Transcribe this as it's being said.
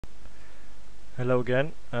Hello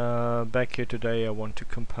again. Back here today. I want to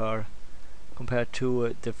compare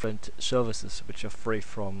two different services which are free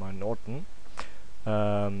from Norton.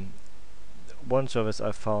 One service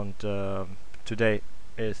I found today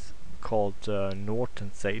is called Norton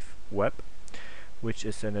Safe Web, which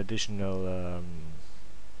is an additional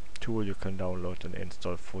tool you can download and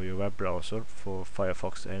install for your web browser for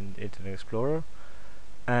Firefox and Internet Explorer.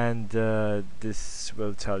 And this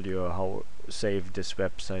will tell you how safe this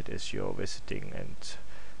website is you're visiting, and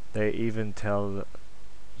they even tell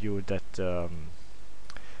you that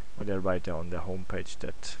when they write down the homepage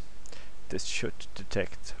that this should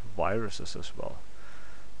detect viruses as well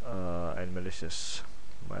and malicious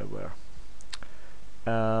malware.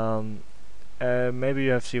 Maybe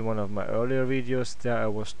you have seen one of my earlier videos. There I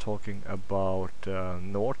was talking about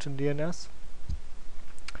Norton DNS.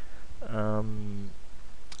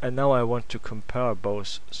 And now I want to compare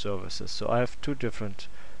both services. So I have two different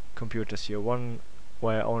computers here. One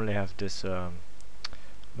where I only have this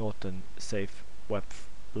Norton Safe Web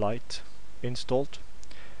Lite installed,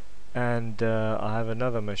 and I have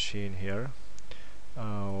another machine here.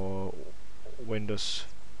 Windows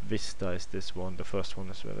Vista is this one, the first one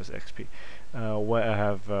as well as XP, where I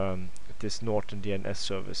have this Norton DNS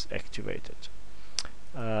service activated.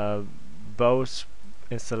 Both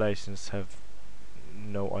installations have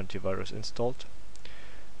no antivirus installed.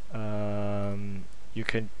 The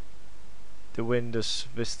Windows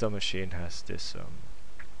Vista machine has this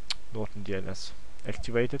Norton DNS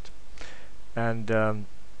activated, and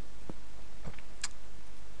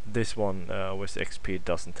this one with XP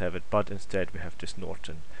doesn't have it, but instead we have this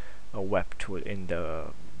Norton web tool in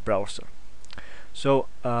the browser. So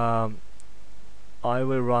I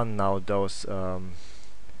will run now those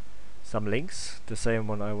some links, the same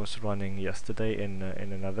one I was running yesterday in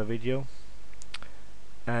another video,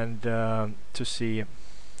 and to see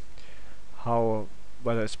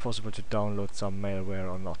whether it's possible to download some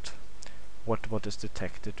malware or not, what is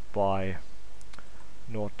detected by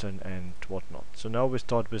Norton and whatnot. So now we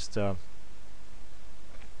start with the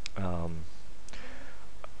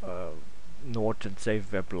Norton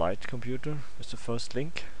Safe Web Lite computer as the first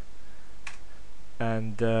link,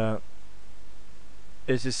 and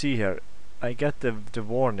as you see here, I get the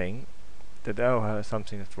warning that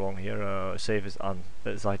something is wrong here. The site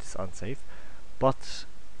is unsafe, but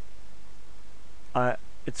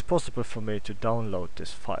it's possible for me to download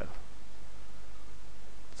this file.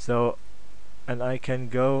 So, and I can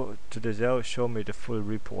go to the show me the full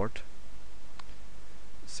report.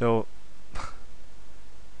 So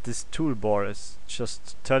this toolbar is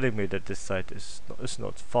just telling me that this site is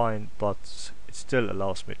not fine, but it still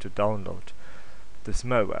allows me to download this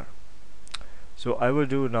malware. So I will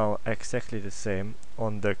do now exactly the same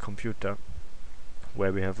on the computer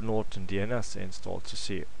where we have Norton DNS installed to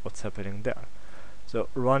see what's happening there. So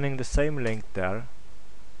running the same link there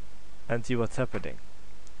and see what's happening.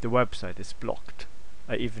 The website is blocked.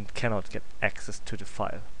 I even cannot get access to the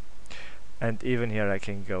file. And even here I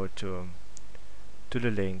can go to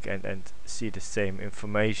the link and see the same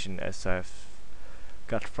information as I've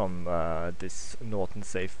got from this Norton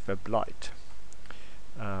Safe Web Lite.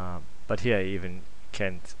 But here I even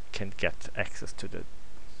can't get access to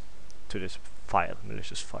this file,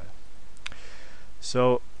 malicious file.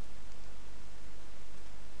 So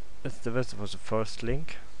that was the first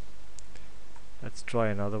link. Let's try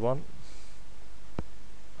another one.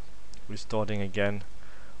 We're starting again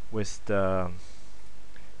with the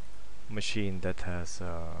machine that has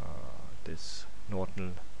this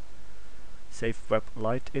Norton Safe Web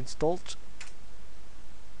Lite installed.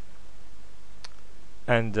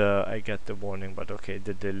 And I get the warning, but okay,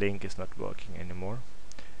 the link is not working anymore.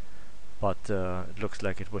 But it looks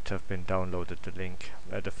like it would have been downloaded, the link,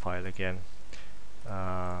 the file again.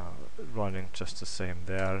 Running just the same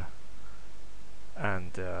there,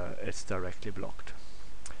 and it's directly blocked.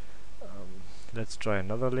 Let's try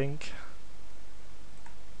another link.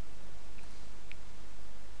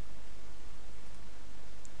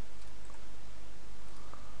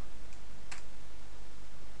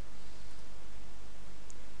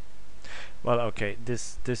 Well, okay,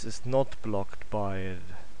 this is not blocked by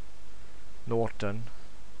Norton.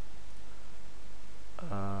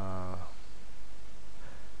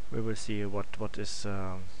 We will see what is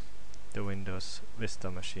the Windows Vista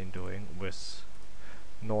machine doing with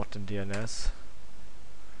Norton DNS.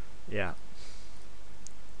 Yeah.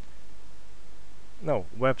 No,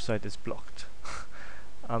 website is blocked.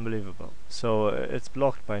 Unbelievable. So it's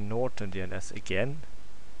blocked by Norton DNS again,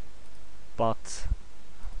 but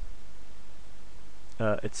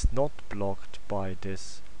it's not blocked by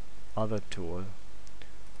this other tool,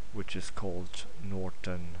 which is called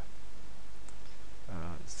Norton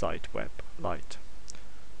site web lite.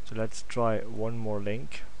 So let's try one more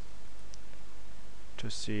link to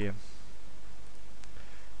see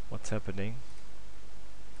what's happening.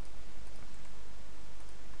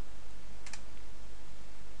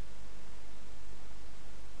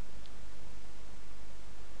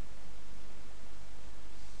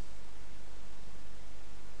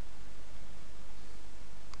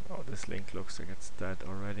 Oh, this link looks like it's dead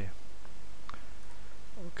already.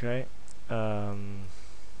 Okay.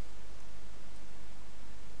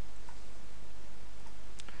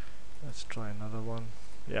 Let's try another one.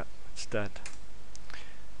 Yeah, it's dead.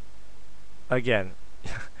 Again,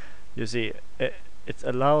 you see, it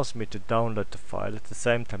allows me to download the file. At the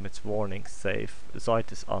same time, it's warning safe. The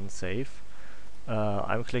site is unsafe.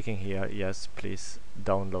 I'm clicking here. Yes, please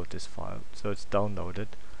download this file. So it's downloaded,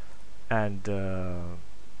 and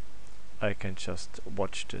I can just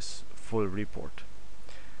watch this full report.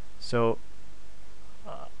 So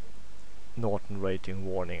Norton rating,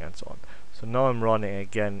 warning, and so on. So now I'm running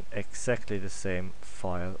again exactly the same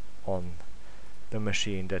file on the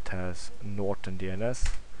machine that has Norton DNS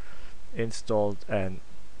installed, and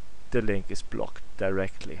the link is blocked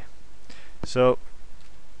directly. So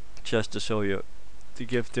just to show you, to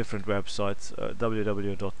give different websites,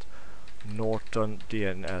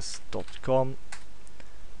 www.nortondns.com,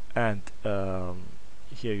 and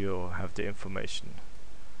here you have the information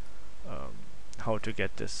how to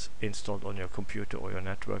get this installed on your computer or your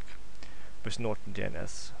network with Norton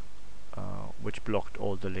DNS, which blocked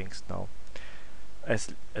all the links now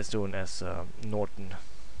as soon as Norton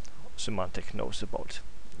Symantec knows about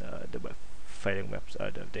the failing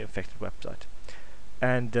website, the infected website.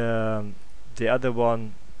 And the other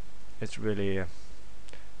one is really,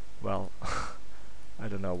 well, I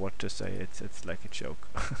don't know what to say. It's like a joke.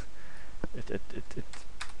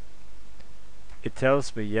 It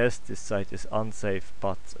tells me, yes, this site is unsafe,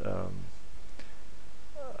 but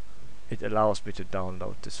it allows me to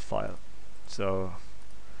download this file. So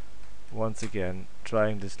once again,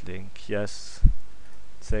 trying this link, yes,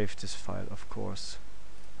 save this file, of course,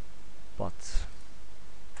 but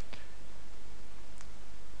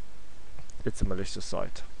it's a malicious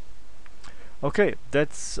site. Okay,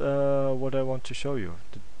 that's what I want to show you,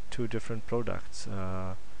 the two different products.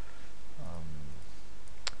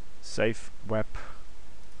 Safe Web,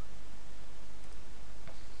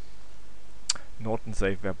 Norton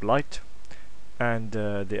Safe Web Lite, and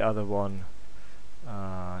the other one,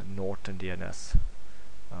 Norton DNS,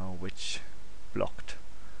 which blocked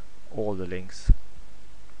all the links.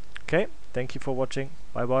 Okay, thank you for watching.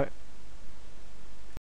 Bye bye.